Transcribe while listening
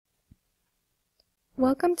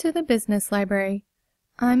Welcome to the Business Library.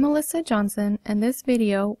 I'm Melissa Johnson, and this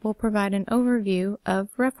video will provide an overview of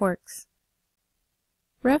RefWorks.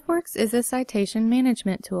 RefWorks is a citation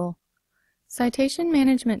management tool. Citation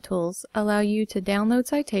management tools allow you to download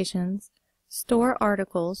citations, store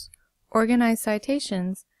articles, organize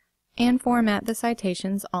citations, and format the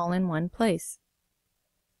citations all in one place.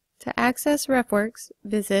 To access RefWorks,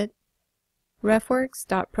 visit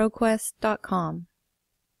refworks.proquest.com.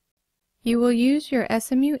 You will use your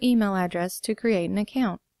SMU email address to create an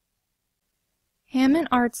account. Hammond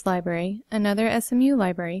Arts Library, another SMU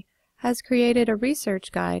library, has created a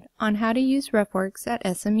research guide on how to use RefWorks at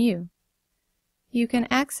SMU. You can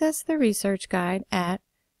access the research guide at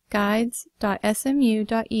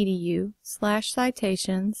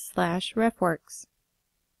guides.smu.edu/citations/RefWorks.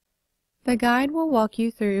 The guide will walk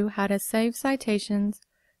you through how to save citations,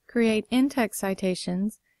 create in-text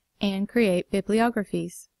citations, and create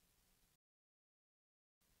bibliographies.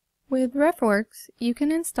 With RefWorks, you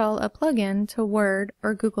can install a plugin to Word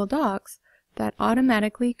or Google Docs that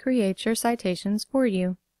automatically creates your citations for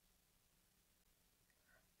you.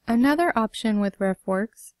 Another option with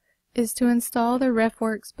RefWorks is to install the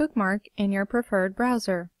RefWorks bookmark in your preferred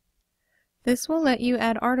browser. This will let you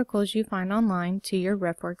add articles you find online to your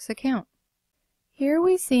RefWorks account. Here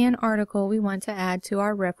we see an article we want to add to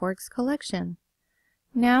our RefWorks collection.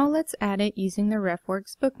 Now let's add it using the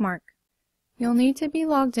RefWorks bookmark. You'll need to be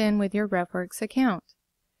logged in with your RefWorks account.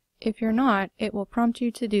 If you're not, it will prompt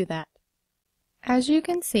you to do that. As you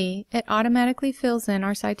can see, it automatically fills in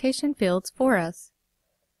our citation fields for us.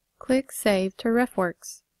 Click Save to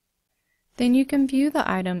RefWorks. Then you can view the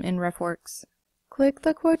item in RefWorks. Click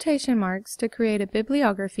the quotation marks to create a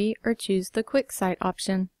bibliography or choose the Quick Cite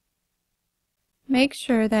option. Make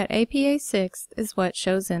sure that APA 6th is what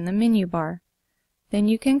shows in the menu bar. Then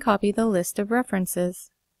you can copy the list of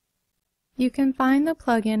references. You can find the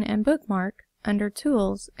plugin and bookmark under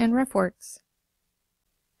Tools in RefWorks.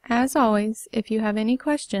 As always, if you have any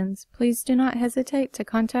questions, please do not hesitate to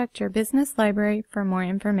contact your business library for more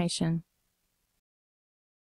information.